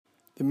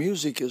The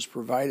music is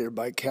provided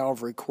by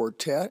Calvary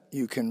Quartet.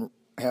 You can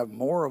have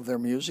more of their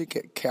music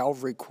at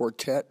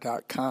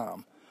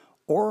calvaryquartet.com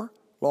or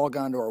log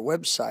on to our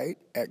website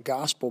at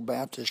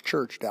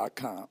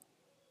gospelbaptistchurch.com.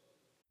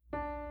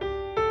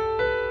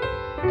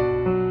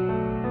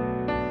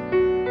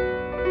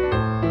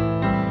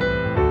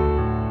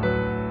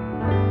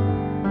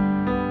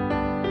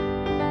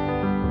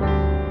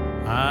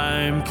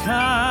 I'm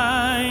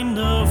kind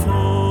of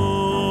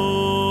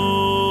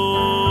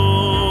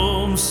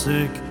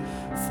homesick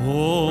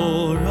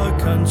for a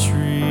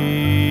country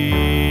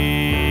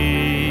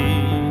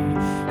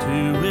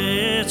to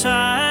which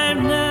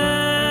I've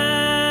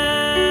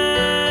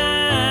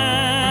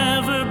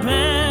never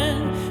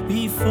been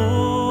before.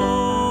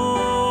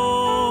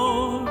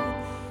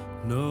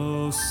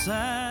 No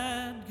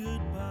sad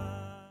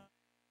goodbye.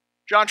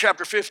 John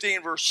chapter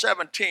 15, verse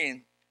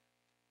 17.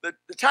 The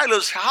title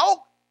is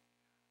How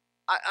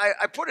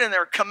I put in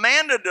there,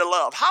 commanded to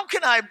love. How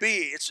can I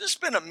be? It's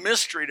just been a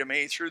mystery to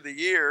me through the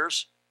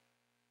years.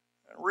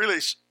 Really,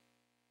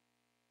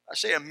 I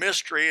say a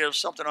mystery is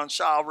something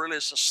unsolved. Really,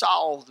 it's a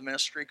solved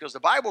mystery because the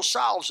Bible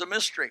solves a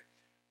mystery.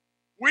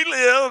 We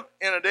live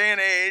in a day and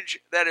age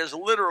that is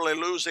literally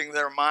losing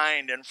their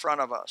mind in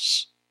front of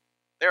us.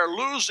 They're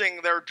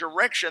losing their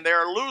direction.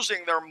 They're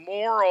losing their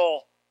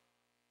moral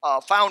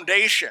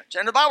foundations.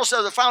 And the Bible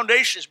says the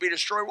foundations be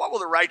destroyed. What will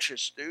the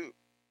righteous do?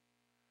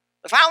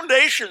 The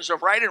foundations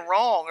of right and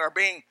wrong are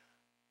being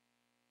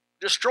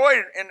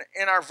destroyed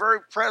in our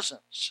very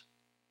presence.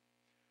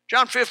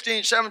 John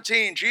 15,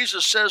 17,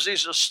 Jesus says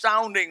these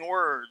astounding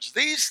words.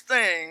 These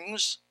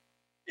things,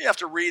 you have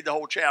to read the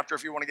whole chapter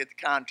if you want to get the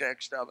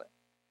context of it.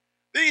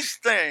 These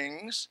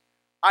things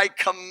I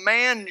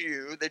command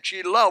you that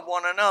ye love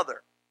one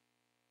another.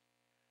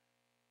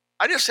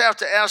 I just have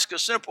to ask a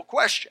simple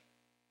question.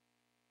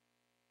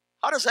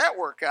 How does that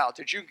work out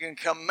that you can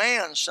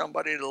command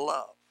somebody to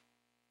love?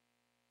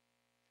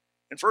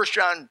 In 1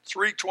 John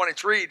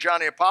 3:23, John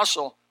the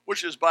Apostle,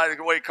 which is by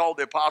the way called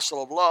the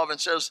Apostle of Love, and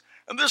says,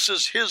 and this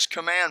is his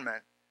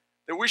commandment,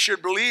 that we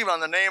should believe on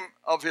the name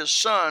of his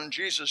Son,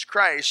 Jesus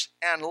Christ,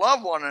 and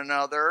love one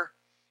another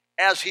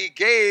as he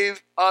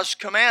gave us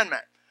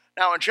commandment.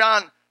 Now in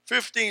John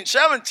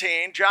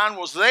 15:17, John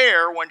was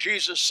there when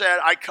Jesus said,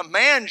 I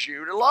command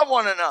you to love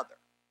one another.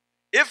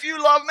 If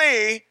you love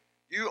me,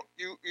 you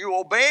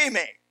obey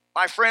me.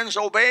 My friends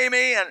obey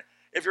me, and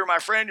if you're my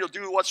friend, you'll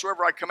do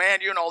whatsoever I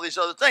command you and all these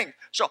other things.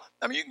 So,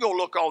 I mean, you can go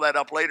look all that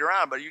up later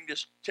on, but you can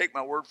just take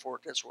my word for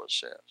it. That's what it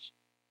says.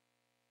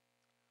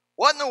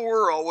 What in the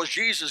world was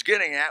Jesus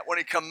getting at when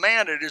he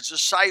commanded his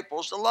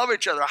disciples to love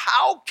each other?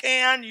 How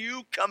can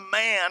you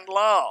command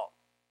love?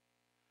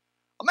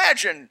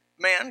 Imagine,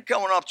 men,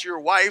 coming up to your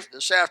wife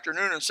this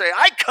afternoon and say,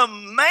 I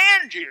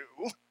command you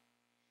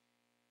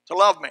to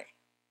love me.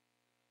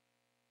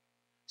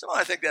 Somehow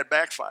I think that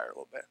backfired a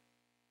little bit.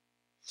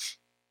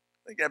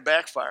 I think that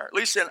backfire, at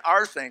least in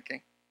our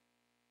thinking.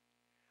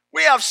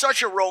 We have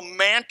such a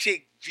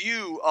romantic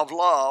view of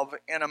love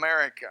in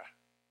America.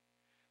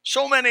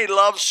 So many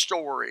love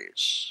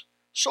stories,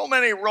 so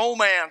many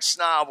romance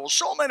novels,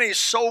 so many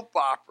soap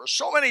operas,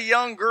 so many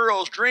young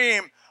girls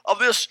dream of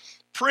this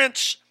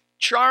Prince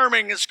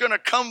Charming that's going to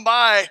come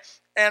by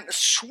and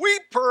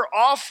sweep her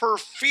off her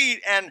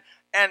feet and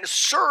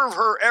serve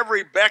her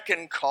every beck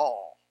and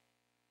call.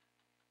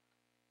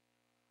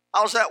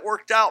 How's that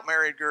worked out,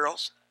 married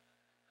girls?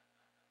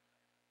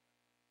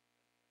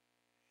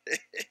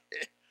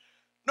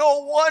 No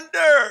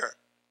wonder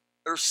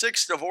there's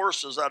 6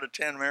 divorces out of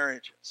 10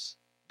 marriages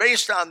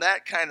based on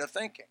that kind of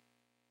thinking.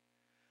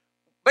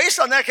 Based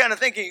on that kind of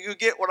thinking, you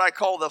get what I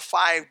call the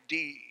 5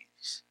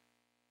 Ds.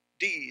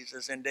 D's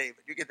as in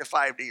David. You get the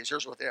 5 Ds.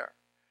 Here's what they are.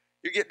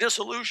 You get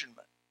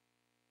disillusionment.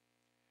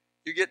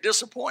 You get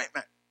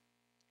disappointment.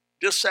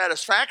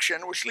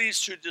 Dissatisfaction, which leads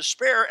to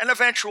despair and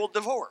eventual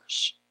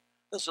divorce.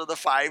 Those are the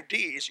 5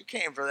 Ds. You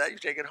came for that. You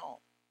take it home.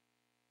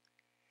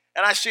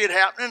 And I see it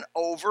happening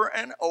over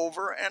and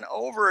over and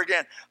over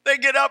again. They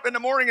get up in the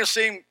morning and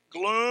see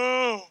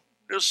gloom,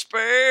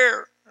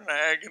 despair, and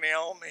agony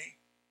on me.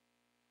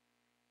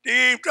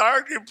 Deep,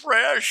 dark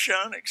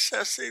depression,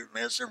 excessive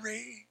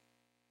misery.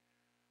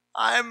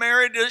 I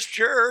married this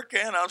jerk,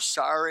 and I'm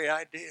sorry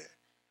I did.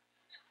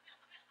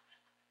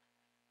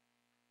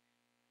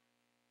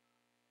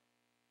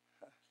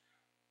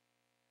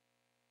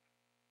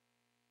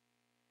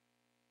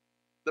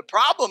 The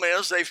problem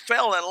is they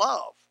fell in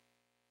love.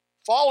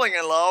 Falling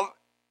in love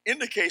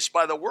indicates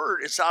by the word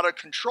it's out of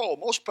control.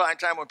 Most of the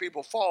time when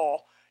people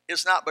fall,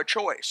 it's not by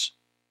choice.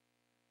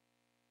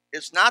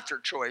 It's not their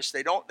choice.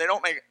 They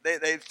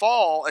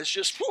fall. It's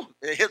just, whew,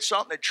 they hit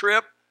something, they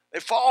trip, they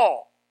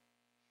fall.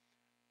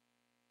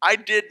 I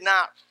did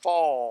not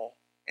fall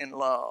in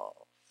love.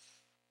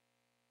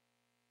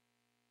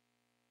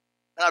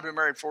 And I've been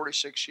married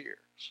 46 years.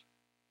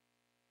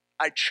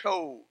 I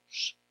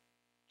chose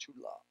to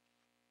love.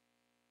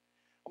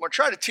 I'm going to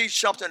try to teach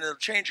something that will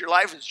change your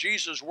life. It's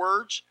Jesus'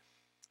 words.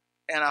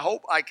 And I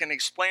hope I can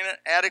explain it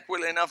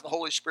adequately enough. The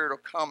Holy Spirit will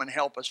come and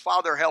help us.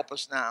 Father, help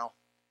us now.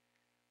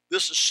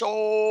 This is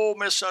so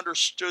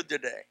misunderstood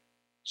today.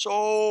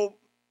 so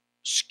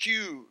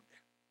skewed.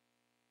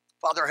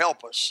 Father,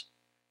 help us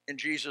in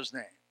Jesus'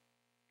 name.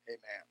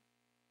 Amen.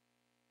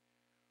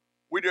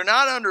 We do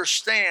not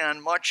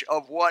understand much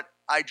of what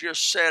I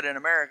just said in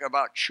America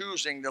about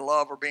choosing to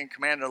love or being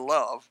commanded to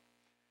love,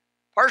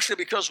 partially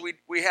because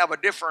we have a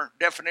different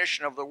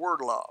definition of the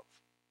word love.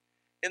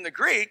 In the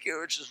Greek,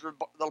 which is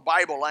the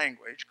Bible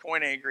language,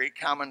 Koine Greek,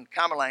 common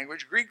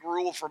language, Greek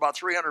ruled for about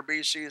 300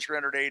 BC,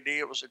 300 AD.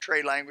 It was a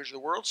trade language of the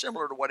world,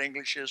 similar to what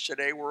English is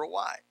today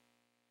worldwide.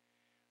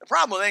 The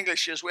problem with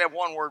English is we have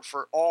one word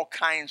for all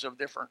kinds of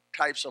different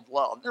types of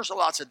love. There's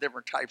lots of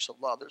different types of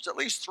love. There's at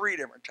least 3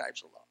 different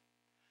types of love.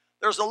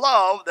 There's a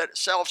love that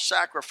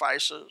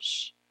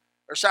self-sacrifices,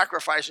 or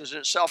sacrifices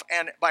itself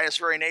and by its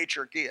very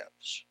nature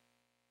gives,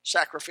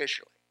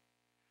 sacrificially.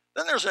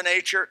 Then there's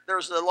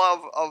the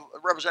love of,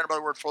 represented by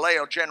the word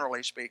phileo,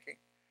 generally speaking,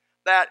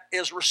 that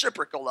is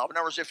reciprocal love. In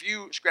other words, if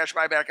you scratch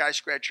my back, I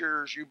scratch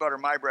yours, you butter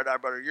my bread, I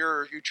butter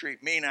yours, you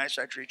treat me nice,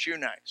 I treat you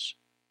nice.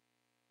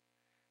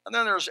 And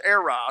then there's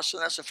eros,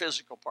 and that's the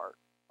physical part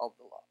of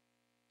the love.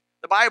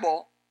 The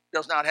Bible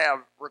does not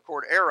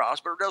record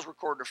eros, but it does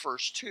record the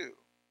first 2.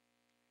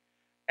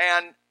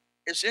 And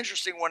it's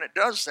interesting when it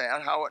does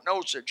that, how it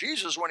notes it.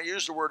 Jesus, when he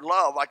used the word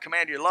love, I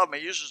command you to love me,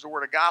 uses the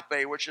word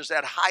agape, which is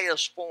that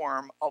highest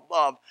form of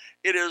love.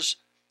 It is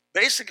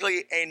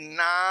basically a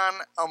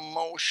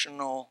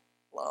non-emotional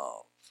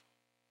love.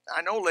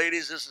 I know,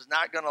 ladies, this is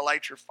not going to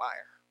light your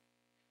fire.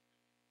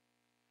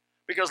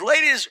 Because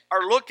ladies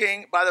are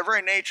looking, by their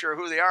very nature,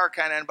 who they are,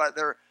 kind of, and by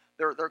they're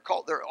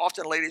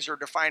often ladies are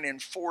defined in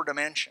 4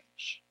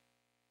 dimensions.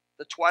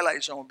 The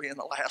Twilight Zone being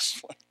the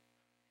last one.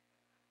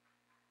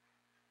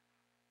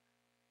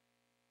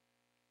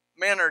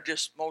 Men are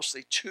just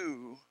mostly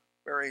 2,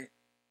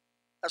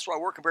 that's why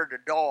we're compared to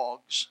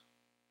dogs.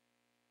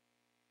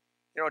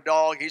 You know, a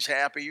dog, he's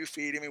happy, you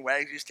feed him, he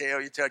wags his tail,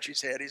 you touch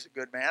his head, he's a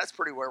good man. That's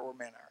pretty where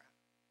men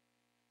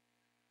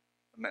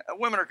are.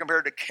 Women are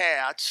compared to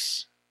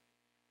cats,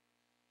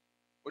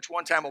 which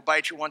one time will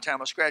bite you, one time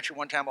will scratch you,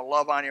 one time will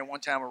love on you,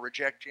 one time will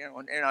reject you.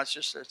 And,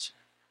 it's the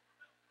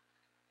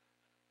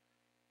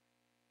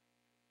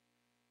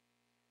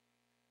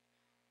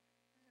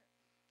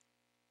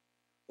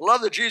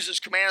love that Jesus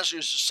commands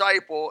his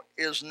disciple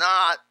is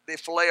not the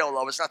phileo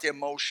love. It's not the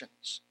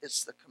emotions.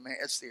 It's the command.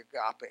 It's the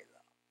agape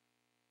love.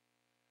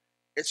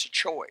 It's a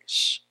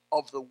choice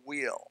of the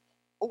will.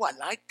 Oh, I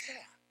like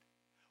that.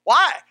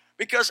 Why?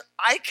 Because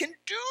I can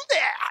do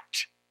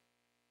that.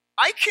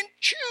 I can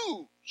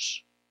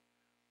choose.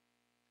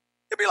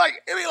 It'd be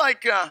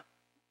like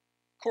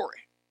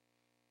Corey.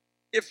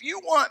 If you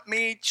want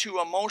me to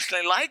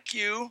emotionally like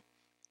you,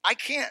 I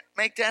can't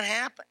make that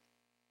happen.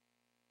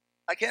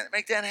 I can't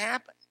make that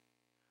happen.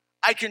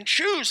 I can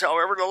choose,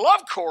 however, to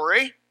love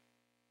Corey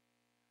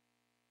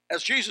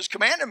as Jesus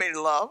commanded me to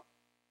love,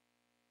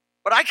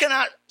 but I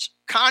cannot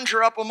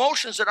conjure up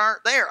emotions that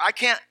aren't there. I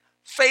can't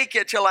fake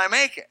it till I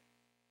make it.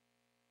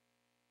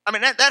 I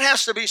mean, that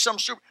has to be some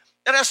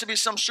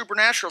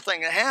supernatural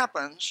thing that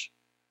happens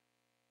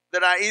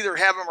that I either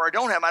have them or I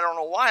don't have them. I don't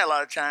know why a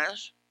lot of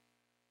times.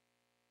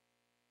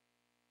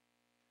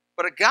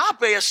 But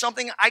agape is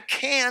something I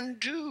can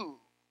do.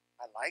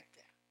 I like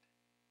that.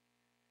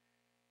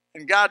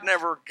 And God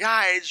never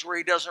guides where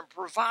he doesn't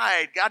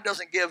provide. God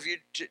doesn't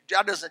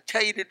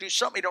tell you to do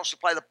something. He don't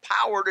supply the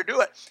power to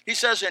do it. He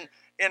says in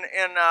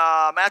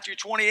Matthew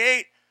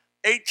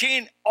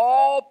 28:18,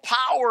 all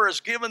power is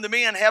given to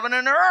me in heaven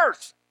and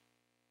earth.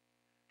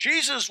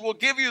 Jesus will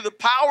give you the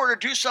power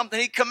to do something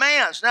he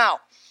commands. Now,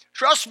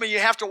 trust me, you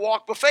have to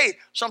walk by faith.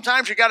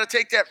 Sometimes you got to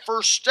take that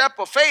first step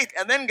of faith,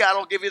 and then God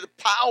will give you the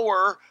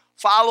power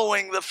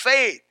following the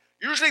faith.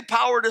 Usually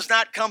power does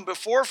not come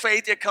before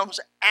faith, it comes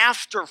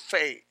after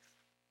faith.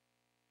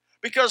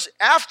 Because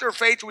after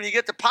faith, when you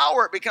get the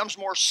power, it becomes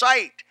more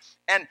sight.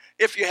 And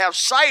if you have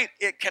sight,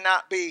 it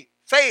cannot be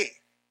faith.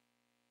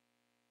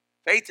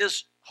 Faith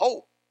is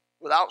hope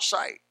without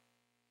sight.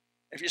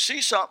 If you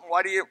see something,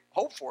 why do you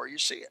hope for it? You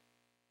see it.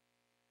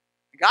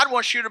 God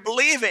wants you to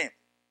believe him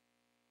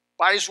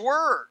by his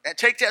word and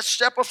take that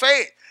step of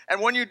faith.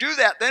 And when you do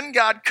that, then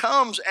God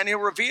comes and he'll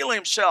reveal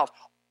himself,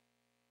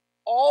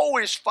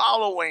 always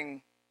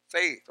following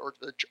faith or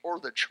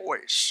the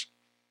choice.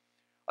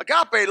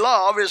 Agape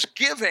love is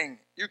giving.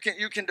 You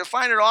can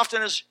define it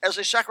often as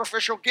a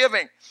sacrificial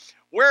giving.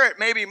 Where it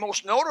maybe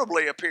most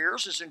notably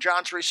appears is in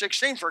John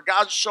 3:16. For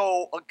God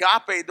so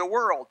agape the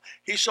world.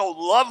 He so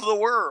loved the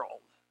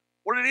world.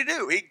 What did he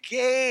do? He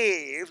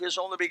gave his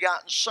only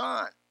begotten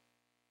Son.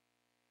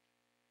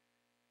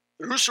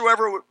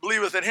 Whosoever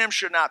believeth in him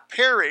should not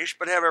perish,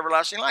 but have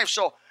everlasting life.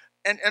 So,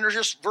 and there's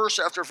just verse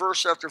after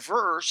verse after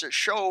verse. It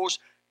shows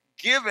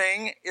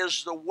giving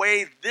is the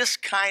way this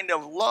kind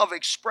of love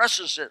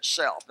expresses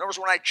itself. In other words,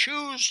 when I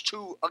choose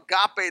to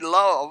agape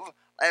love,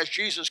 as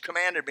Jesus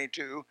commanded me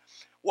to,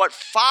 what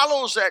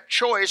follows that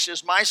choice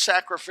is my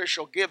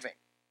sacrificial giving.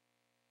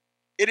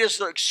 It is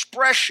the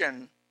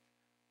expression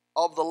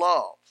of the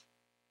love.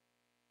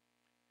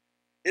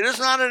 It is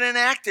not an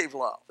inactive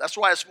love. That's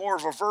why it's more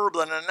of a verb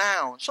than a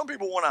noun. Some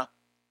people want to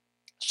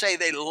say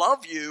they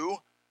love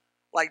you,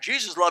 like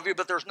Jesus loved you,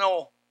 but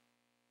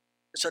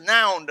it's a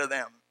noun to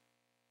them.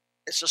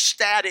 It's a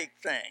static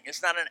thing.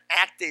 It's not an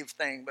active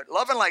thing. But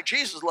loving like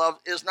Jesus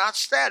loved is not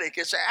static.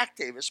 It's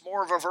active. It's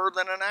more of a verb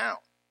than a noun.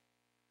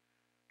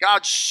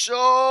 God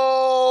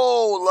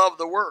so loved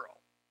the world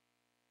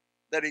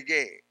that he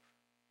gave.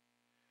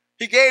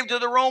 He gave to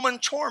the Roman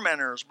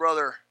tormentors,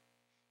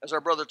 as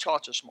our brother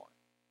taught this morning,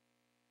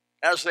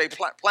 as they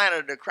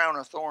planted a crown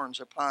of thorns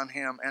upon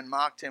him and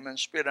mocked him and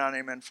spit on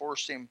him and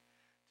forced him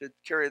to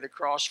carry the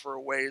cross for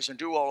a ways and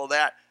do all of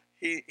that.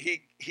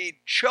 He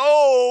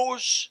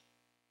chose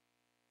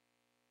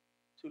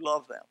to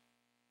love them.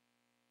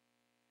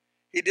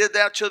 He did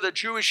that to the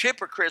Jewish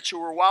hypocrites who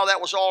were, while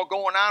that was all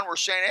going on, were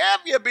saying,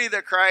 if you be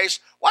the Christ,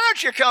 why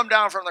don't you come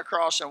down from the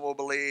cross and we'll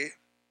believe?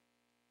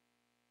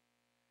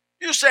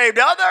 You saved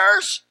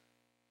others.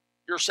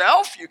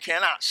 Yourself you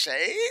cannot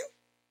save.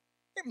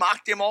 They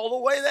mocked him all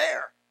the way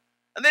there.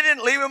 And they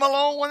didn't leave him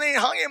alone when they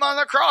hung him on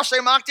the cross. They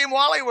mocked him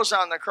while he was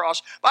on the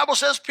cross. The Bible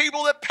says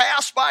people that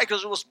passed by,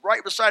 because it was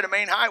right beside a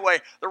main highway,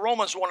 the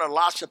Romans wanted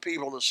lots of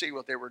people to see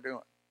what they were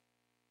doing.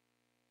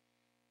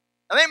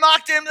 And they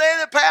mocked him. They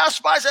that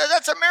passed by said,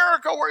 that's a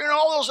miracle.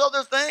 All those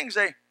other things.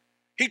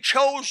 He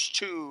chose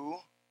to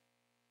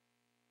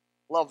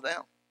love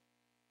them.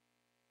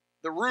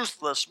 The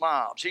ruthless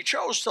mobs. He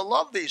chose to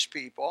love these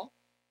people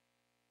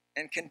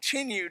and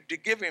continued to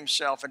give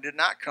himself and did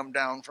not come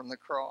down from the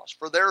cross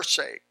for their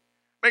sake.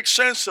 Makes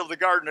sense of the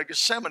Garden of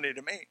Gethsemane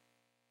to me,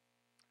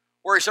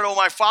 where he said, oh,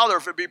 my Father,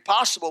 if it be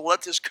possible,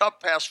 let this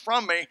cup pass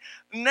from me.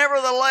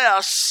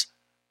 Nevertheless,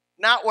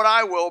 not what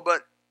I will,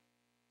 but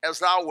as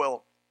thou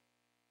wilt.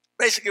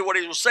 Basically what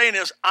he was saying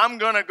is, I'm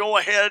going to go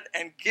ahead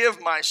and give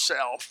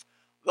myself,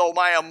 though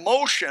my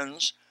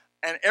emotions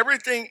and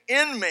everything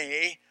in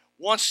me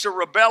wants to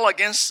rebel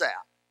against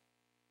that.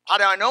 How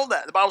do I know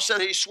that? The Bible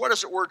said he sweat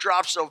as it were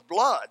drops of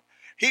blood.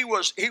 You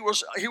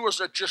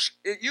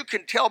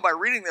can tell by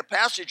reading the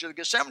passage of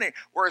Gethsemane,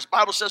 where his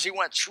Bible says he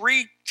went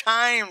 3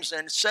 times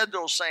and said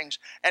those things,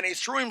 and he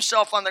threw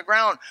himself on the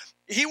ground.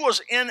 He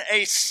was in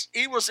a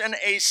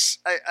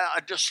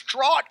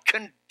distraught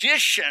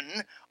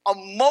condition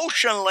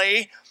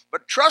emotionally,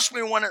 but trust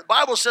me, when the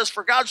Bible says,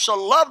 for God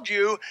so loved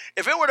you,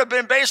 if it would have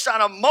been based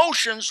on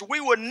emotions,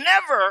 we would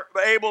never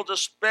be able to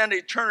spend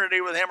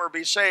eternity with him or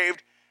be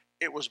saved.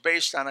 It was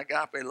based on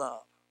agape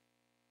love.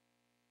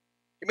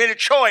 He made a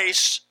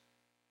choice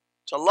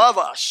to love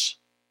us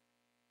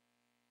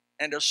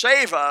and to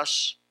save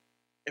us,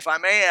 if I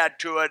may add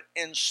to it,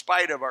 in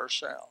spite of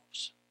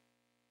ourselves.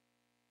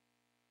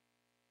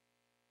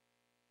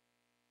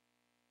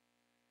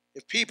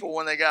 If people,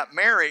 when they got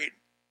married,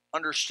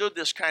 understood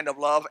this kind of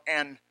love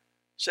and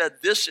said,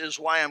 this is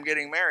why I'm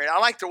getting married. I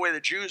like the way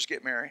the Jews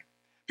get married.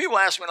 People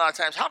ask me a lot of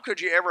times, how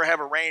could you ever have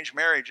arranged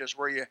marriages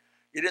where you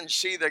didn't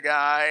see the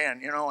guy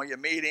and, you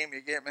meet him,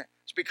 you get him.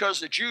 It's because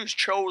the Jews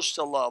chose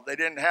to love. They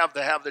didn't have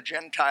to have the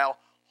Gentile.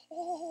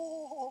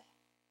 Oh.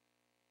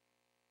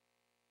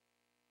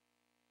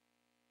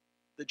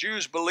 The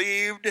Jews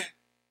believed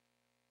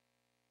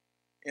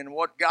in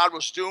what God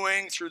was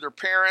doing through their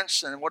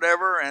parents and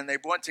whatever, and they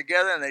went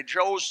together and they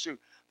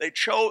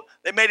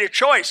made a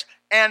choice.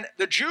 And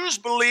the Jews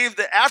believed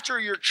that after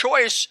your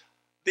choice,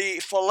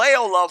 the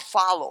phileo love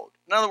followed.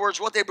 In other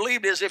words, what they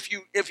believed is if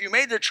you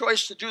made the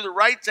choice to do the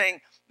right thing,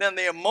 then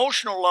the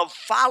emotional love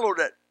followed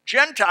it.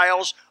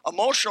 Gentiles,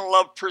 emotional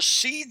love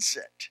precedes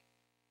it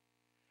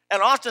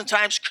and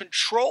oftentimes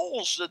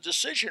controls the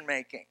decision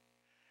making.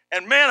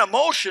 And man,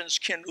 emotions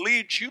can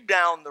lead you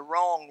down the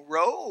wrong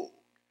road.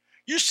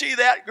 You see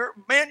that girl,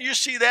 man, you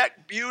see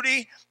that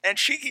beauty, and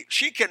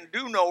she can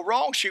do no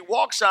wrong. She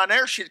walks on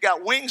air. She's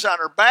got wings on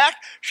her back.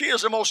 She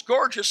is the most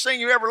gorgeous thing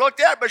you ever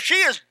looked at, but she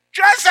is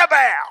Jezebel.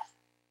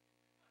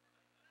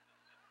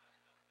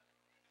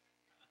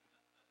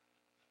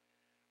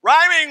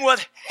 Rhyming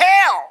with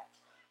hell.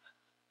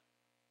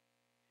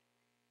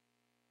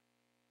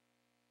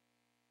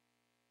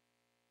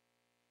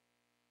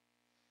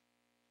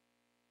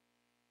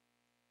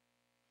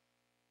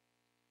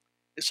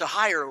 It's a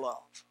higher love.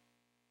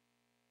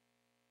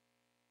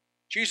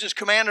 Jesus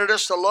commanded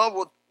us to love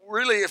with,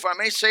 really, if I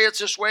may say it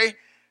this way,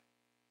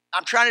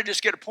 I'm trying to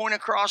just get a point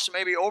across,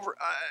 maybe over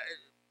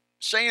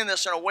saying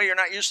this in a way you're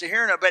not used to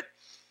hearing it, but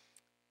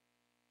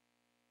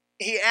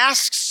he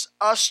asks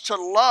us to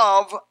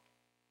love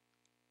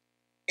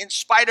in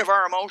spite of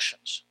our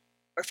emotions,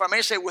 or if I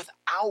may say,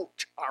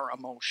 without our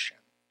emotions.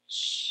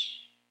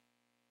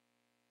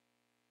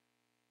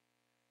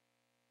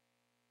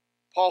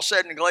 Paul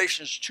said in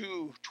Galatians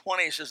 2:20,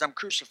 he says, I'm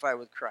crucified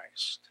with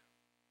Christ.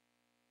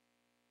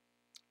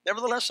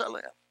 Nevertheless I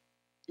live,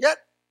 yet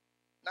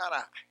not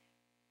I,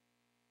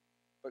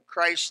 but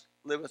Christ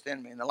liveth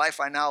in me. And the life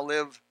I now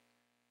live,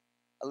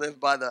 I live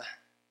by the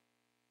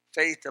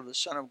faith of the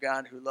Son of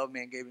God who loved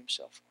me and gave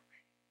himself for me.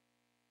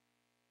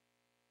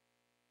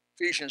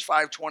 Ephesians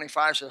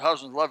 5:25 says,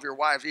 husbands, love your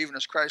wives, even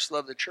as Christ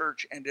loved the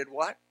church and did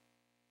what?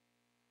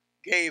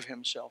 Gave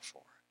himself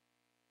for it.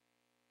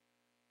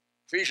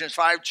 Ephesians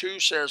 5:2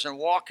 says, and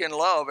walk in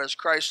love as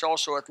Christ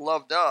also hath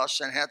loved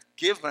us and hath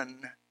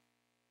given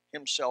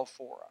himself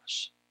for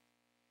us.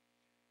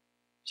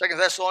 2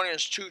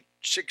 Thessalonians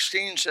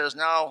 2:16 says,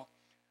 now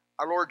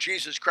our Lord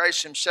Jesus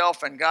Christ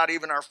himself and God,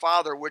 even our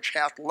Father, which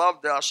hath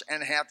loved us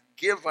and hath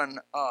given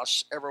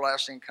us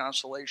everlasting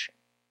consolation,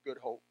 good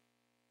hope,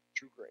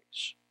 through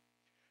grace.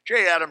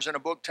 Jay Adams, in a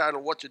book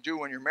titled What to Do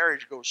When Your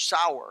Marriage Goes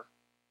Sour,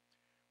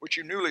 which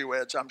you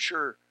newlyweds, I'm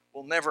sure,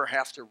 will never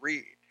have to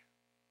read,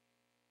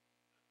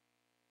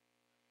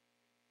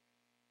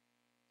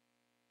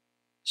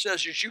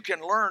 says that you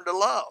can learn to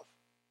love.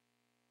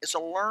 It's a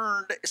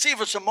learned, see,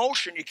 if it's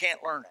emotion, you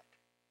can't learn it.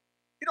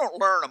 You don't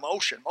learn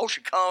emotion.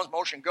 Emotion comes,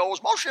 emotion goes.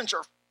 Emotions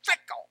are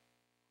fickle.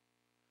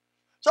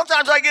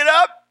 Sometimes I get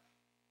up,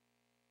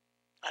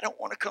 I don't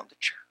want to come to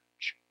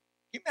church.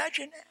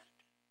 Imagine that.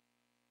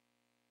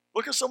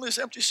 Look at some of these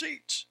empty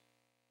seats.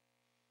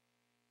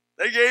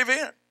 They gave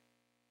in.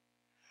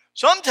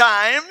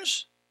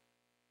 Sometimes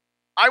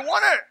I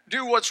want to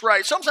do what's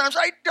right. Sometimes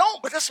I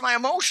don't, but that's my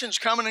emotions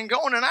coming and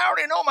going, and I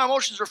already know my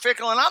emotions are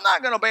fickle, and I'm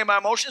not going to obey my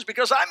emotions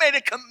because I made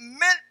a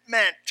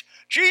commitment.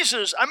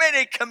 Jesus, I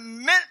made a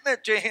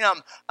commitment to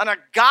him, an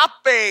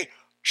agape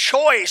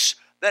choice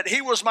that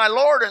he was my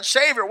Lord and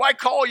Savior. Why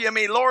call you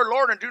me Lord,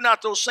 Lord, and do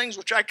not those things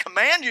which I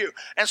command you?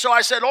 And so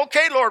I said,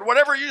 okay, Lord,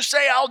 whatever you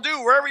say, I'll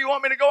do. Wherever you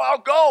want me to go, I'll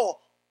go.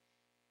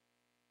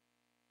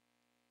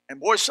 And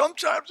boy,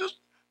 sometimes it's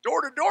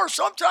door to door.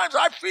 Sometimes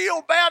I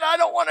feel bad. I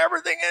don't want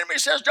everything in me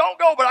says don't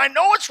go, but I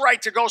know it's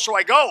right to go, so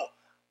I go.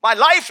 My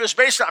life is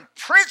based on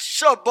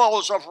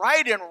principles of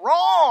right and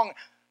wrong,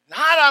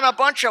 not on a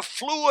bunch of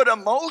fluid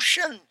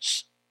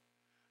emotions.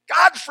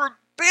 God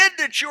forbid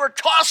that you are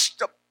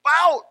tossed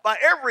about by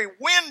every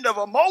wind of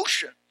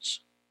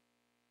emotions.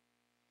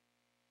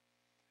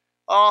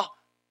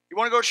 You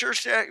want to go to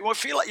church today? You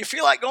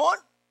feel like going?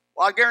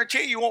 Well, I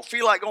guarantee you won't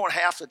feel like going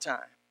half the time.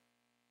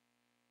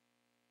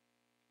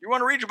 You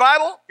want to read your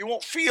Bible? You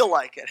won't feel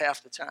like it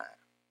half the time.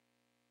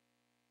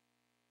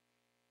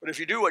 But if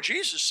you do what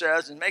Jesus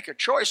says and make a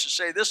choice to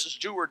say this is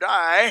do or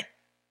die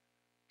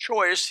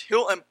choice,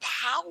 he'll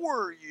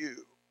empower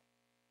you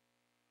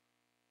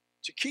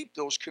to keep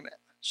those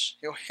commitments.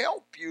 He'll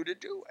help you to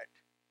do it.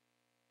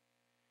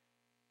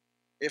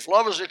 If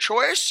love is a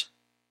choice,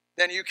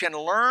 then you can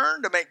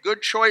learn to make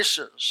good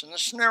choices. And the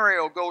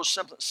scenario goes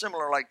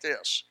similar like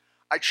this.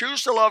 I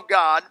choose to love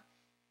God.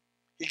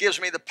 He gives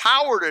me the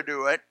power to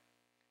do it.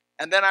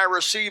 And then I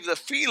receive the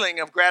feeling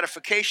of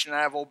gratification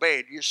that I've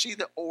obeyed. You see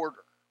the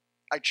order.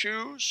 I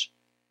choose.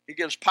 He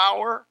gives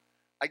power.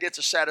 I get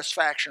the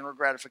satisfaction or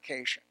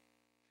gratification.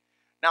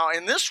 Now,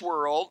 in this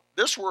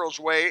world's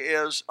way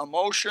is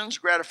emotions,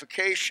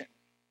 gratification,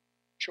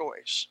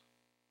 choice.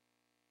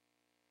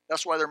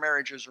 That's why their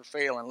marriages are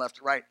failing left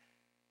to right.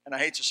 And I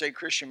hate to say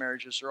Christian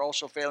marriages are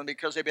also failing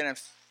because they've been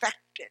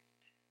infected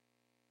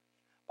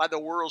by the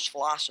world's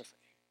philosophy.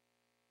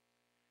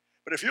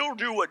 But if you'll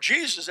do what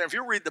Jesus, and if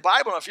you'll read the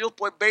Bible, and if you'll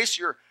base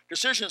your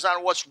decisions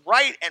on what's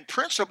right and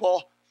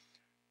principle,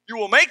 you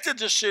will make the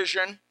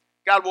decision,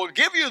 God will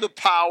give you the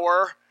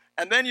power,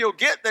 and then you'll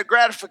get the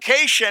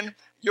gratification,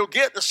 you'll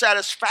get the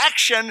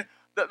satisfaction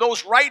that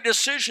those right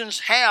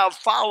decisions have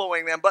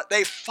following them, but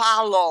they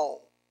follow.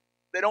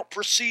 They don't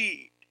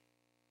proceed.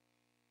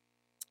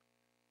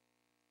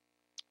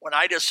 When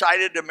I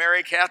decided to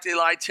marry Kathy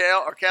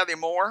Lytle, or Kathy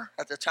Moore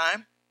at the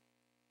time,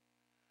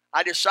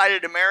 I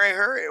decided to marry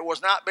her. It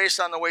was not based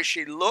on the way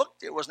she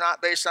looked. It was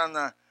not based on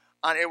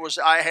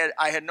I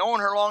had known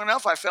her long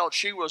enough. I felt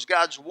she was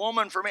God's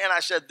woman for me. And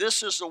I said,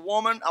 this is the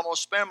woman I'm going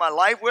to spend my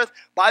life with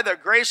by the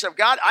grace of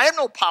God. I have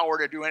no power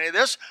to do any of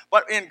this,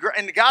 but in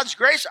God's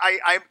grace,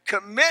 I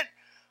commit,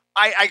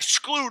 I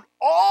exclude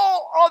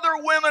all other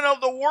women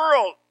of the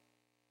world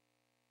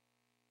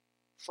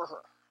for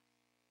her.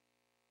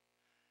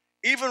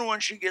 Even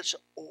when she gets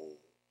old.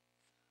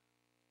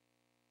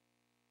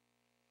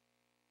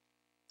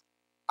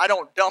 I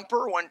don't dump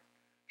her when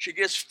she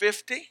gets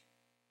 50.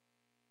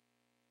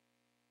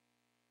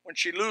 When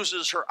she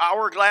loses her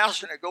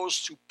hourglass and it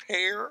goes to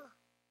pair.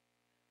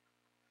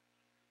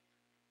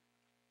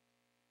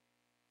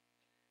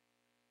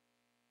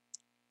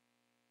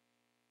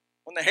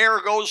 When the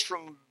hair goes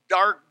from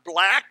dark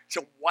black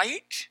to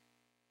white,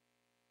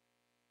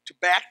 to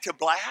back to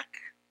black,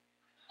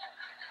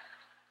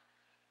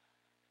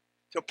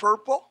 to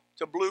purple,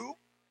 to blue.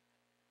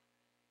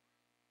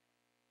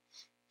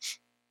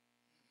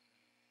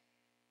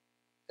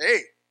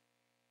 Hey,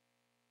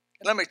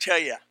 and let me tell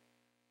you,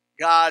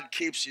 God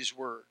keeps his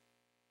word.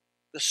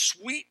 The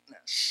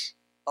sweetness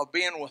of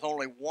being with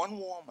only one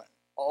woman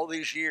all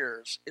these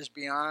years is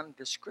beyond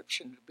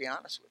description, to be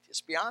honest with you. It's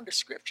beyond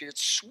description.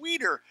 It's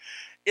sweeter.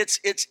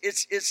 It's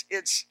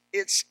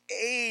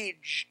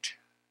aged.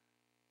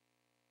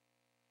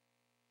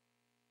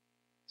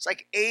 It's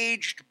like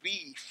aged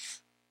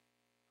beef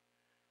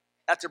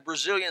at the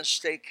Brazilian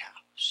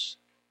steakhouse.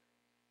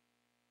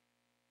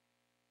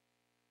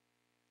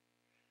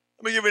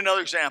 Let me give you another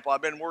example.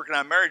 I've been working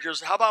on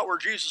marriages. How about where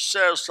Jesus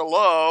says to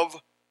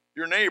love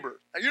your neighbor?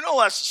 Now, you know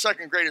that's the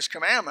second greatest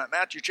commandment,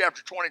 Matthew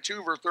chapter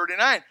 22, verse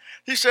 39.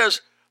 He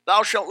says,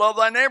 thou shalt love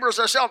thy neighbor as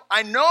thyself.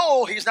 I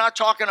know he's not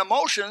talking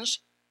emotions,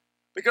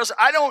 Because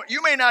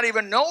you may not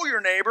even know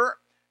your neighbor.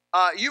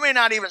 You may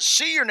not even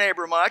see your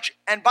neighbor much.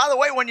 And by the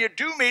way, when you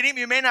do meet him,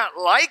 you may not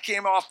like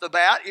him off the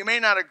bat. You may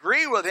not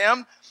agree with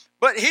him.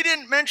 But he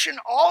didn't mention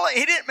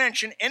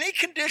any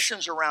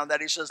conditions around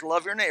that. He says,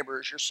 love your neighbor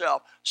as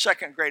yourself.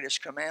 Second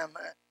greatest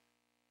commandment.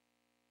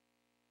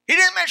 He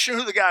didn't mention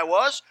who the guy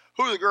was,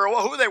 who the girl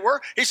was, who they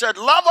were. He said,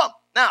 love them.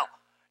 Now,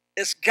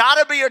 it's got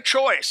to be a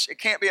choice. It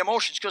can't be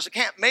emotions, because I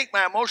can't make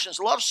my emotions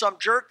love some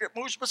jerk that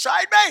moves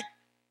beside me.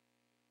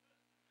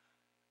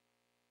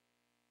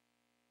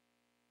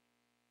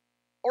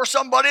 Or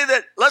somebody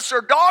that lets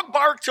their dog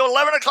bark till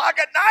 11 o'clock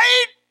at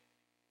night.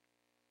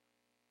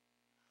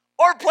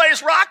 Or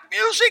plays rock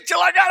music till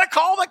I got to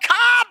call the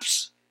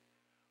cops.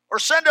 Or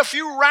send a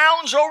few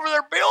rounds over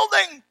their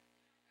building.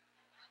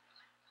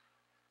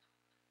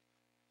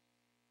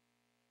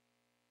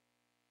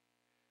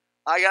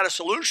 I got a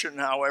solution,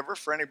 however,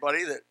 for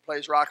anybody that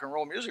plays rock and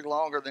roll music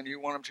longer than you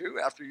want them to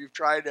after you've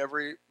tried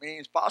every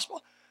means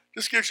possible.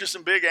 Just get you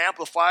some big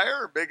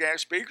amplifier or big amp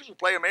speakers and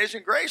play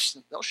Amazing Grace,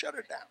 and they'll shut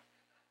it down.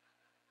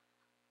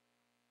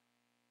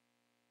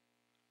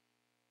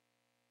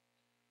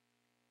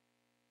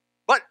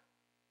 But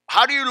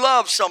how do you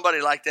love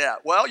somebody like that?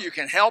 Well, you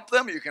can help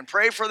them, you can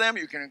pray for them,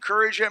 you can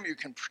encourage them, you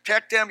can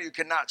protect them, you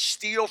cannot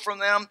steal from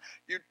them,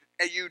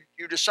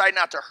 you decide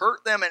not to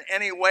hurt them in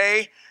any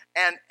way,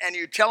 and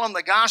you tell them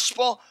the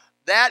gospel.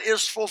 That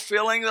is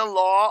fulfilling the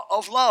law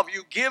of love.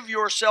 You give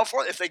yourself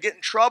for it. If they get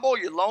in trouble,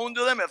 you loan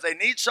to them. If they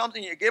need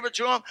something, you give it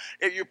to them.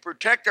 If you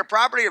protect their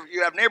property, if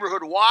you have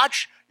neighborhood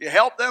watch, you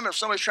help them. If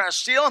somebody's trying to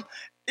steal them,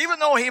 even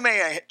though he may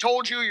have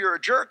told you you're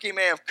a jerk, he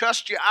may have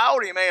cussed you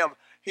out, he may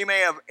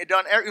have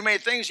done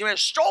things, he may have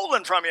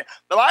stolen from you.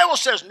 The Bible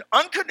says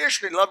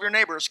unconditionally love your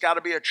neighbor. It's got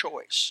to be a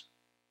choice.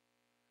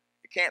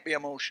 It can't be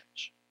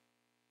emotions.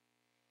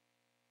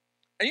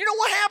 And you know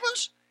what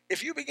happens?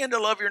 If you begin to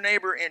love your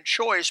neighbor in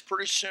choice,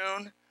 pretty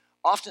soon,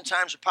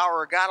 oftentimes the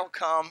power of God will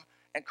come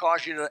and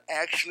cause you to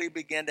actually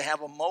begin to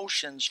have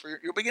emotions.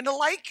 You'll begin to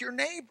like your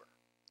neighbor.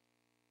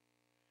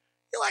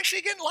 You'll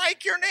actually begin to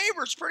like your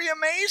neighbor. It's pretty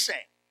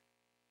amazing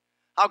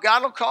how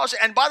God will cause it.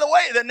 And by the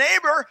way, the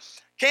neighbor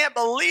can't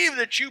believe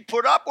that you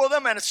put up with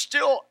them, and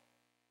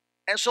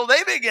so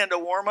they begin to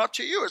warm up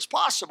to you. It's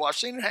possible. I've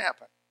seen it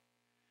happen.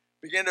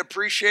 Begin to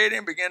appreciate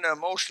him, begin to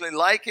emotionally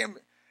like him,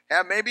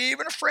 have maybe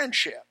even a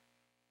friendship.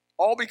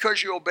 All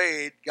because you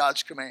obeyed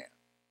God's command.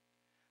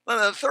 Then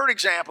the third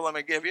example let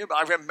me give you,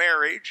 I've had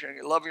marriage,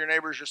 and love your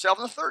neighbors yourself.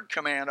 And the third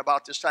command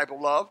about this type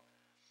of love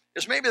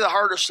is maybe the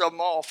hardest of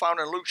them all, found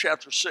in Luke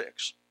chapter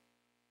 6,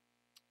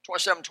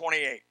 27,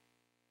 28.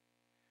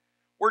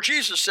 Where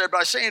Jesus said,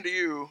 by saying to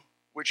you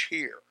which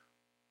hear,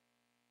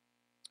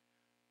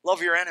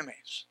 love your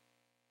enemies.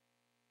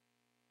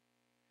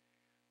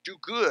 Do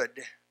good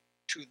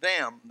to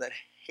them that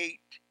hate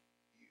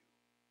you.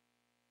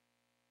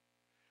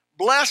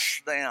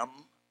 Bless them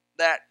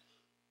that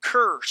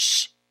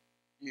curse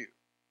you.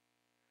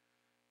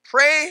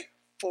 Pray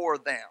for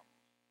them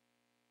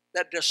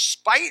that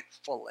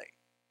despitefully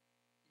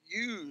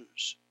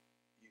use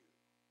you.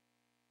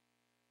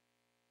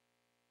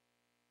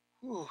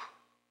 Whew.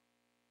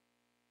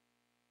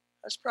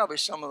 That's probably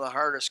some of the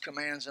hardest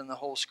commands in the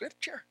whole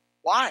scripture.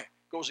 Why?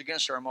 It goes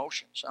against our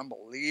emotions.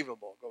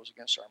 Unbelievable. It goes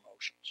against our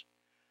emotions.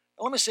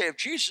 Now, let me say, if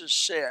Jesus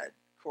said,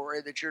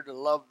 Corey, that you're to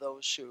love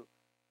those who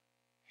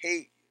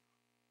hate you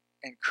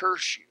and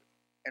curse you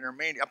and are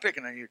mean, I'm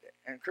picking on you today,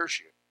 and curse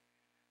you,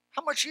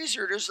 how much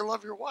easier it is to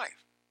love your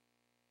wife.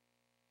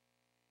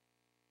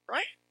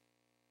 Right?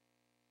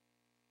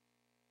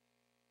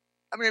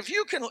 I mean, if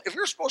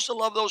you're supposed to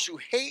love those who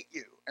hate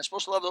you, and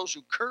supposed to love those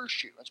who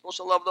curse you, and supposed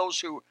to love those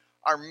who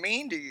are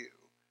mean to you,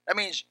 that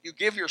means you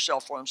give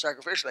yourself for them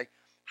sacrificially.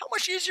 How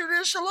much easier it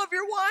is to love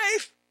your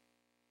wife?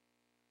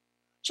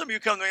 Some of you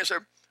come to me and say,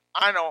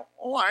 I don't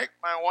like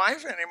my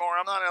wife anymore.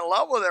 I'm not in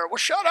love with her. Well,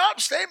 shut up.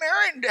 Stay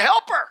married and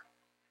help her.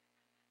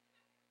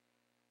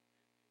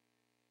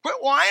 Quit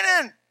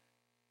whining.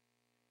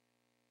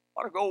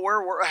 Ought to go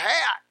wear a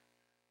hat.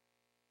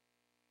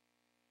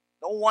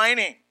 No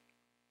whining.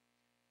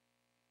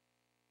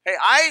 Hey,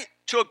 I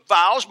took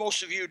vows,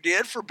 most of you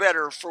did, for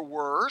better or for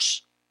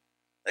worse.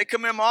 They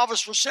come in my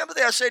office for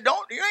sympathy. I say,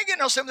 you ain't getting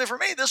no sympathy from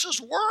me. This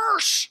is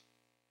worse.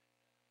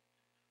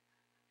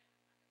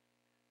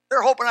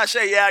 They're hoping I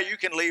say, yeah, you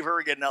can leave her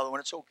and get another one.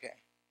 It's okay.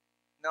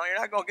 No, you're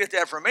not going to get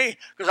that from me,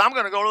 because I'm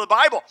going to go to the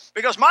Bible.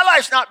 Because my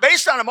life's not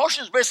based on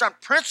emotions, it's based on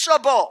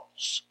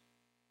principles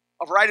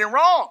of right and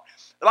wrong.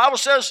 The Bible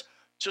says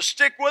to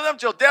stick with them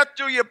till death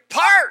do you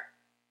part.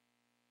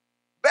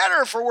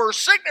 Better for worse,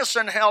 sickness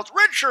and health,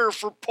 richer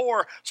for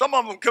poor. Some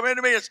of them come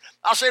into me and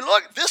I'll say,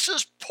 look, this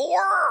is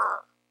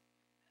poorer.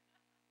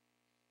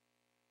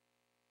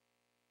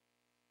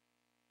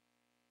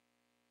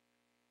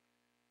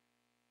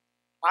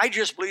 I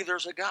just believe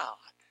there's a God.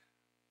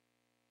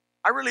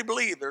 I really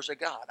believe there's a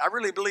God. I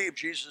really believe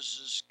Jesus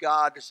is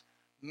God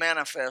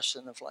manifest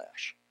in the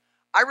flesh.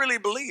 I really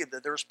believe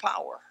that there's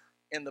power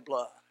in the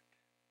blood.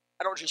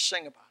 I don't just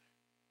sing about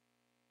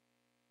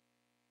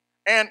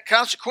it. And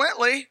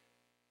consequently,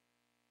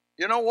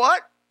 you know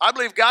what? I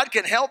believe God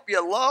can help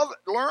you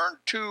learn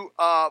to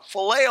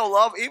phileo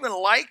love, even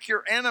like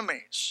your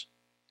enemies.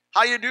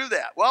 How you do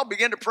that? Well,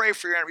 begin to pray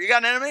for your enemy. You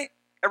got an enemy?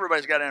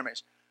 Everybody's got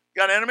enemies.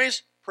 You got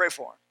enemies? Pray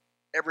for them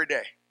every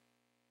day.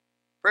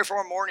 Pray for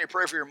them more than you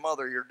pray for your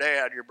mother, your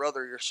dad, your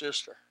brother, your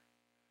sister.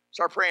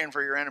 Start praying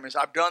for your enemies.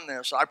 I've done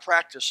this. I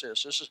practice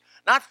this. This is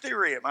not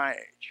theory at my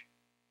age.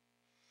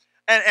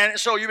 And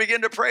so you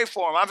begin to pray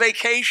for them. On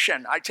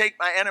vacation, I take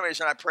my enemies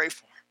and I pray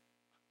for them.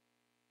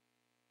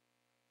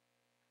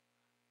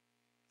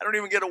 I don't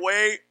even get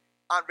away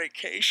on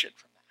vacation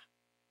from that.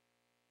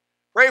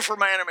 Pray for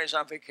my enemies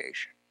on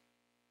vacation.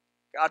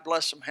 God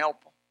bless them,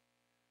 help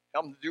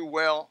them to do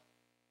well.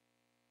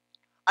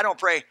 I don't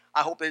pray,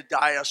 I hope they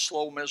die a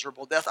slow,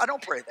 miserable death. I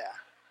don't pray that.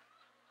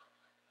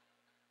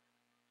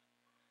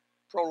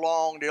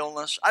 Prolonged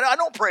illness. I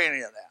don't pray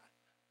any of that.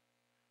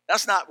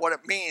 That's not what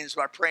it means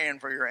by praying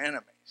for your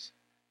enemies.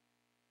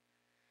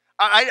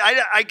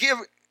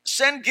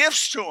 Send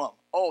gifts to them.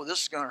 Oh,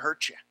 this is going to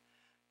hurt you.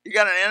 You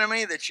got an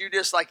enemy that you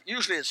dislike.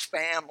 Usually it's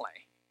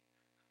family.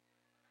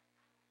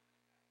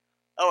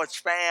 Oh, it's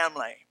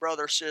family.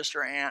 Brother,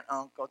 sister, aunt,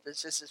 uncle.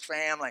 This is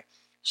family.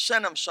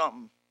 Send them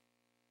something.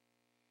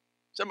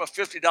 Send them a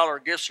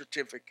 $50 gift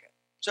certificate.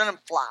 Send them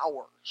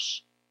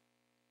flowers.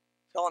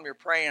 Tell them you're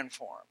praying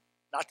for them.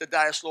 Not to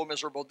die a slow,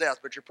 miserable death,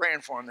 but you're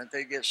praying for them that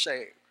they get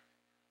saved.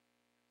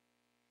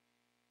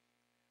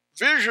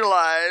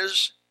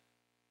 Visualize.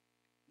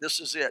 This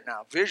is it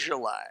now.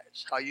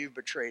 Visualize how you've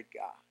betrayed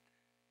God.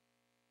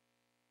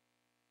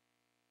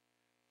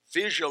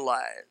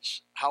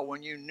 Visualize how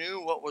when you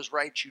knew what was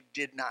right, you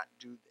did not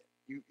do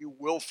that. You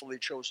willfully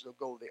chose to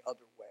go the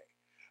other way.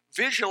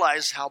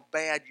 Visualize how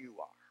bad you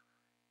are.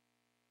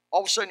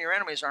 All of a sudden, your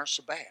enemies aren't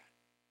so bad.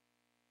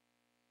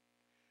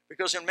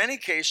 Because in many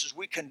cases,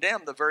 we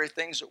condemn the very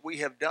things that we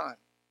have done.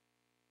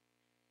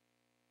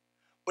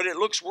 But it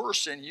looks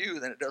worse in you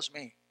than it does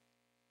me.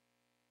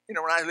 You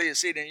know, when I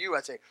see it in you,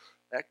 I'd say,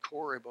 that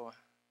Corey boy.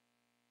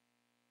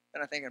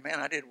 And I'm thinking, man,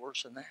 I did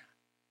worse than that.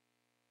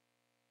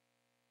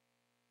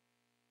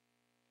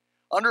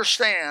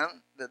 Understand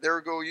that there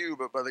go you,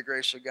 but by the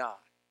grace of God.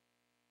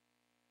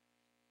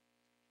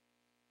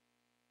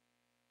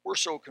 We're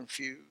so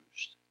confused.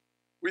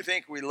 We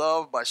think we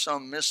love by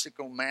some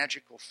mystical,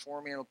 magical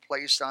formula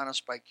placed on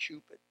us by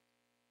Cupid.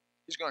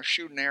 He's going to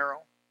shoot an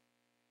arrow.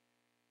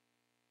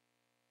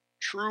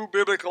 True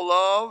biblical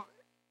love,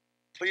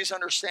 please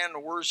understand the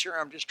words here.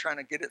 I'm just trying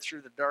to get it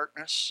through the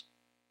darkness.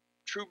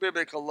 True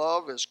biblical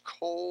love is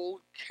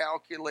cold,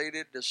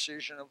 calculated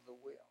decision of the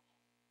will.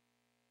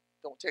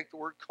 Don't take the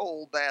word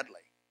cold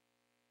badly.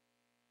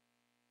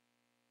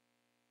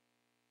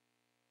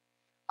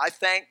 I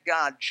thank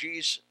God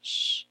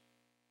Jesus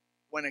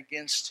went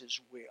against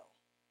his will.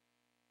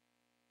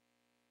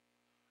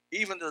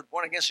 Even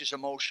went against his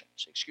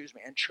emotions,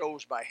 and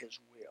chose by his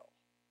will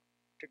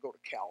to go to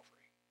Calvary.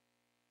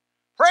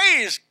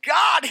 Praise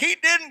God, he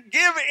didn't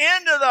give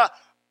in to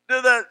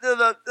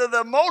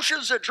the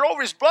emotions that drove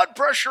his blood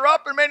pressure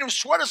up and made him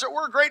sweat as it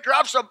were great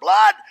drops of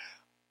blood.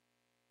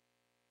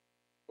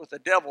 With the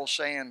devil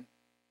saying,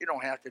 you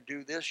don't have to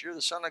do this. You're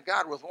the Son of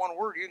God. With one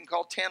word, you can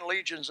call 10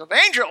 legions of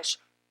angels.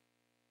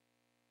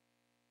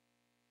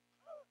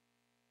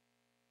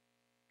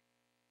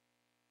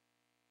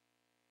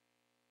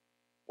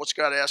 What's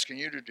God asking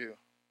you to do?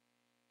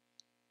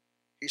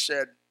 He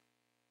said,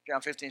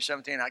 John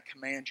 15:17, I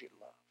command you to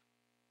love.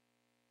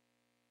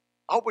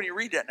 I hope when you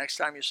read that next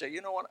time you say,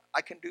 you know what,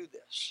 I can do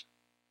this.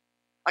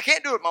 I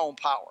can't do it in my own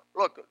power.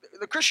 Look,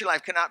 the Christian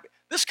life cannot be,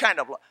 this kind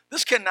of love,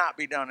 this cannot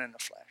be done in the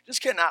flesh. This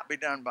cannot be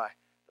done by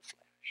the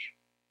flesh.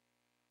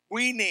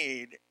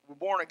 We're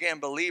born again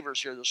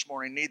believers here this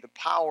morning, need the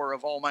power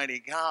of Almighty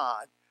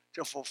God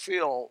to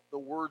fulfill the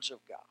words of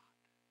God.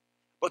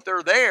 But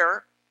they're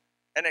there,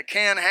 and it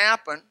can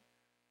happen.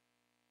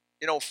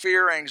 You know,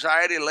 fear,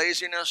 anxiety,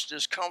 laziness,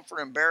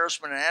 discomfort,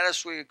 embarrassment, and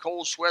attitude,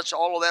 cold sweats,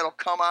 all of that will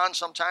come on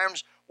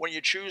sometimes when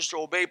you choose to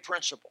obey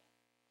principle.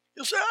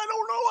 You say, I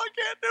don't know, I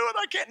can't do it,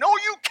 I can't. No,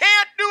 you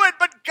can't do it,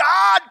 but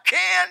God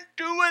can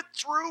do it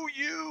through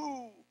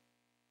you.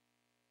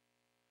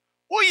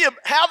 Will you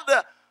have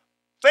the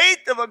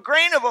faith of a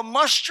grain of a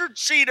mustard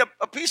seed,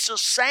 a piece of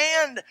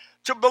sand,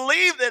 to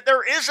believe that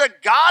there is a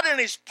God and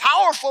he's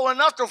powerful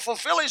enough to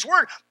fulfill his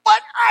word? But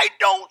I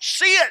don't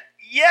see it.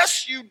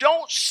 Yes, you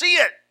don't see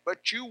it,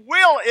 but you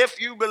will if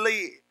you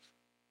believe.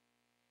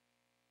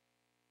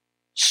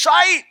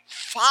 Sight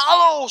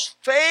follows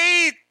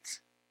faith.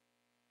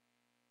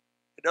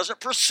 It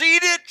doesn't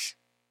precede it.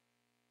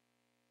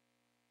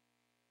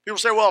 People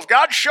say, well, if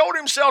God showed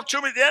himself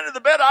to me at the end of the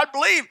bed, I'd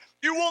believe.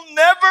 You will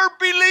never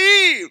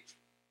believe.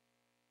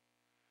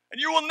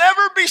 And you will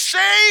never be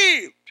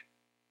saved.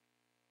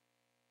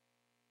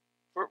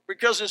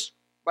 Because it's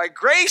by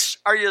grace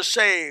are you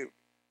saved.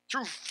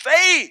 Through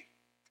faith.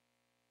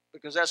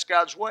 Because that's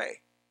God's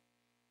way.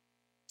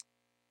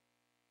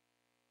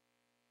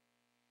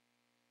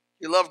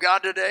 You love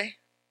God today?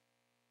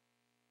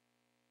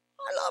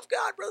 I love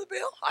God, Brother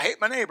Bill. I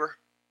hate my neighbor.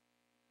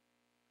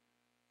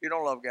 You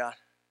don't love God.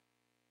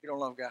 You don't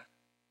love God.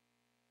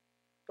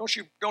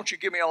 Don't you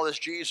give me all this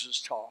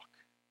Jesus talk.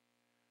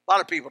 A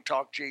lot of people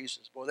talk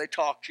Jesus. Boy, they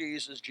talk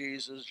Jesus,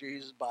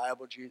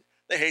 Bible, Jesus.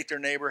 They hate their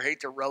neighbor,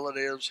 hate their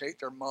relatives, hate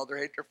their mother,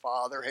 hate their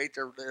father, hate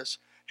their this,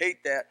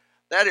 hate that.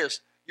 That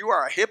is, you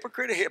are a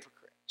hypocrite of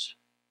hypocrites.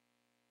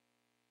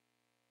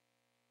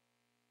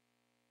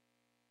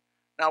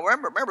 Now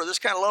remember, this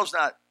kind of love's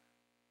not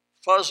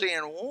fuzzy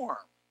and warm.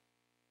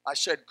 I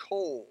said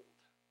cold,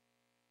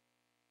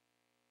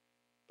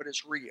 but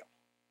it's real.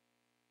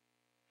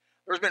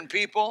 There's been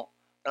people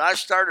that I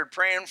started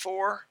praying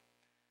for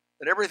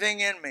that everything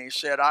in me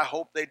said, I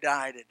hope they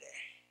die today.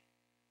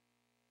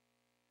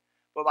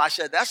 But I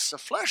said, that's the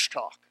flesh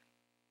talking.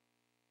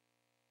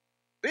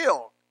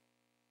 Bill,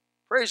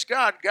 praise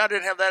God, God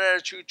didn't have that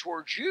attitude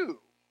towards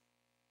you.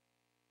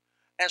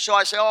 And so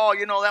I say, oh,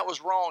 that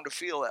was wrong to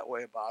feel that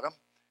way about him.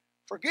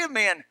 Forgive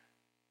me, and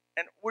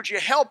would you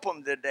help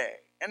him today?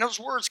 And those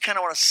words kind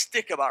of want to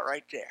stick about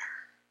right there.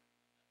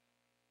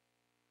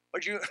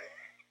 Would you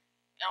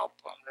help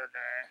him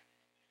today?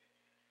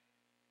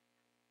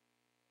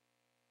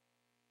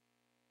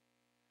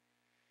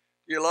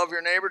 Do you love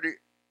your neighbor? Do you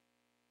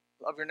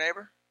love your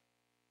neighbor?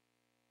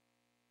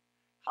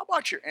 How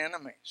about your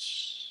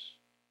enemies?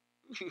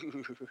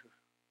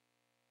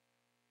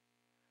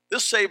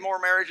 This saved more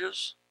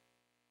marriages.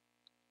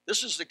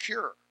 This is the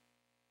cure.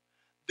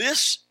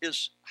 This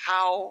is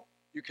how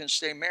you can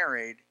stay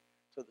married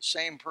to the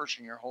same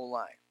person your whole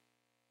life.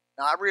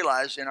 Now, I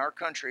realize in our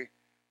country,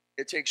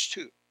 it takes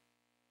two.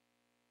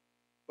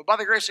 But by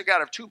the grace of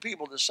God, if two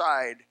people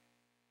decide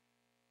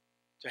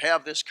to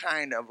have this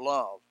kind of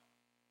love,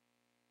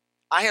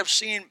 I have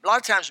seen, a lot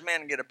of times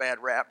men get a bad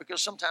rap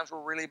because sometimes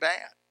we're really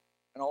bad.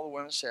 And all the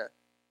women said,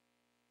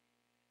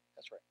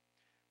 that's right,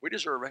 we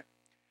deserve it.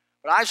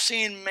 But I've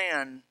seen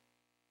men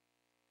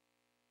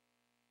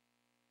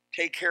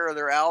take care of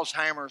their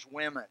Alzheimer's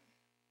women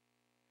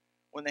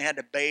when they had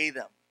to bathe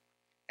them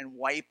and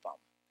wipe them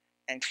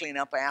and clean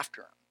up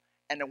after them.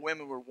 And the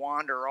women would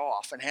wander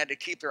off and had to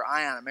keep their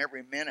eye on them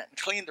every minute and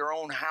clean their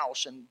own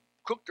house and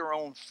cook their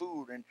own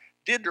food and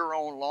did their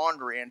own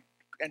laundry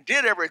and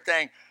did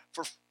everything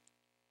for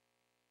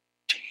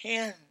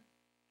 10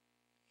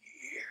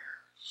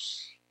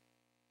 years.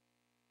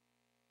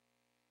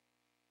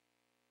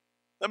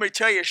 Let me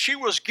tell you, she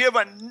was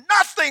given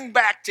nothing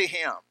back to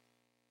him.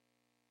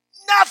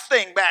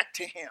 Nothing back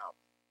to him.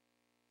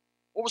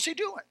 What was he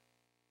doing?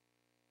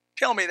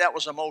 Tell me that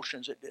was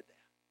emotions that did that.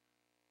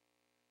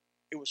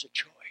 It was a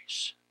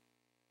choice.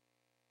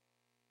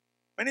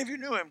 Many of you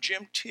knew him,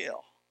 Jim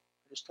Till.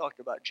 I just talked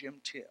about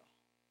Jim Till.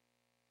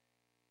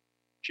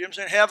 Jim's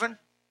in heaven.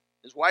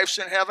 His wife's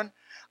in heaven.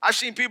 I've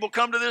seen people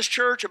come to this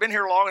church. I've been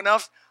here long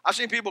enough. I've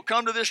seen people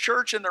come to this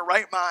church in their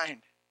right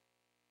mind.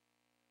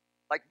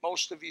 Like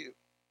most of you.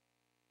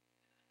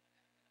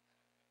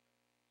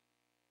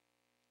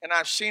 And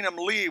I've seen them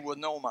leave with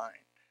no mind.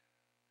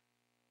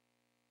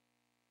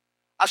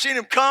 I've seen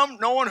them come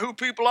knowing who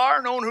people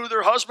are, knowing who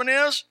their husband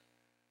is,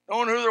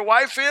 knowing who their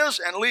wife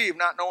is, and leave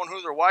not knowing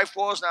who their wife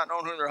was, not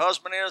knowing who their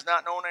husband is,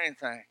 not knowing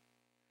anything.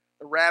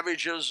 The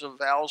ravages of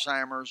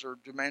Alzheimer's or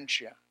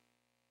dementia.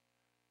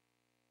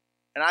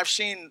 And I've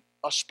seen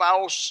a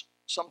spouse,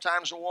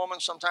 sometimes a woman,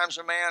 sometimes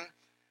a man,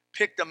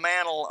 pick the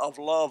mantle of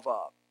love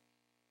up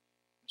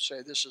and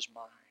say, this is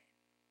mine.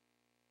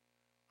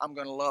 I'm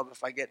going to love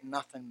if I get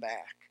nothing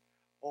back.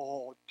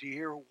 Oh,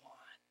 dear one,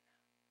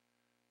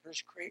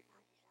 there's great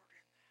reward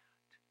in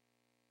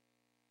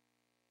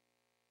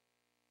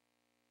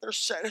that. There's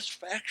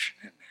satisfaction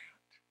in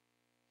that.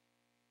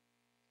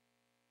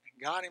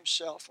 And God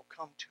himself will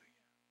come to you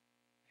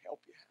and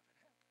help you have it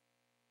happen.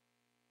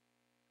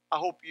 I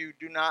hope you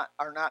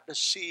are not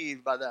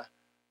deceived by the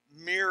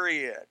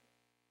myriad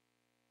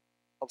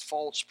of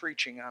false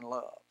preaching on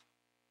love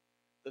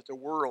that the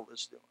world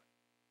is doing.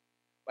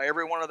 By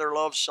every one of their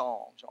love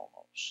songs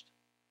almost.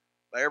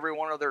 By every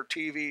one of their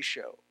TV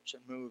shows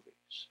and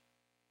movies.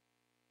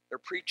 They're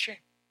preaching.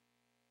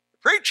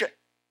 They're preaching.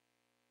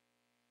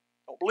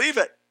 Don't believe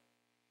it.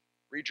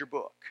 Read your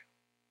book.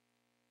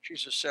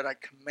 Jesus said, I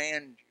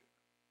command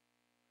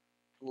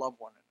you to love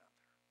one another.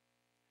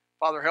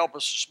 Father, help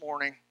us this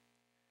morning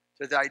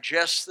to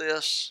digest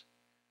this,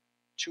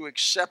 to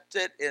accept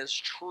it as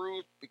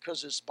truth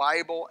because it's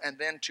Bible, and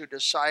then to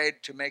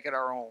decide to make it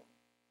our own,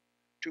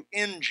 to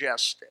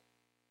ingest it.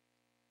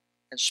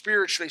 And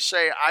spiritually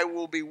say, I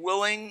will be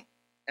willing,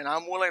 and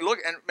I'm willing. Look,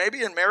 and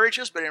maybe in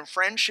marriages, but in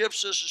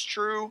friendships, this is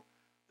true.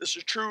 This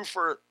is true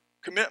for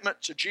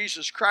commitment to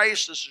Jesus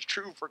Christ. This is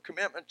true for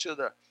commitment to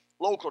the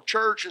local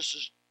church. This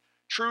is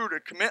true to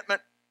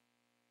commitment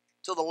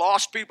to the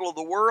lost people of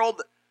the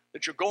world,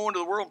 that you're going to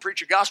the world and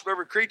preach the gospel to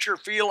every creature.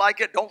 Feel like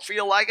it, don't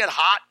feel like it,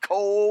 hot,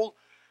 cold.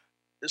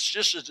 It's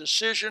just a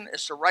decision.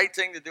 It's the right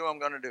thing to do. I'm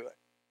going to do it.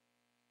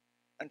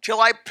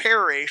 Until I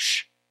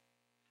perish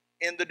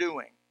in the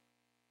doing.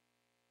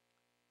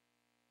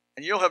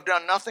 And you'll have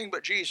done nothing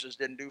but Jesus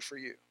didn't do for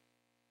you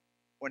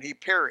when he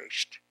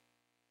perished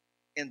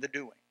in the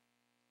doing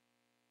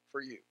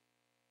for you.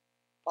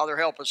 Father,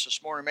 help us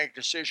this morning. Make a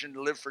decision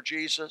to live for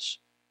Jesus.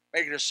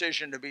 Make a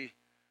decision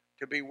to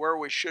to be where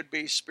we should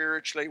be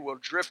spiritually. We'll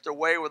drift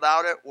away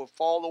without it. We'll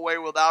fall away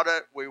without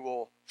it. We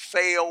will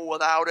fail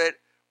without it.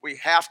 We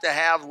have to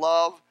have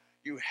love.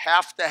 You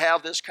have to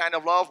have this kind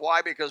of love.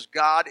 Why? Because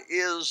God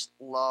is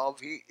love.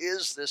 He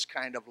is this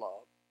kind of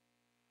love.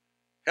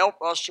 Help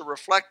us to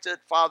reflect it,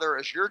 Father,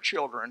 as your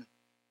children,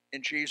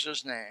 in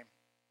Jesus' name.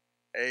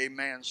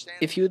 Amen.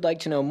 If you would like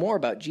to know more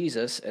about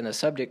Jesus and the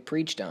subject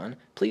preached on,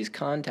 please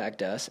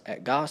contact us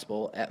at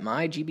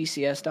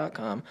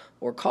gospel@mygbcs.com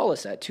or call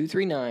us at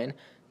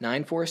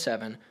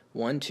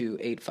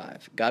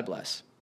 239-947-1285. God bless.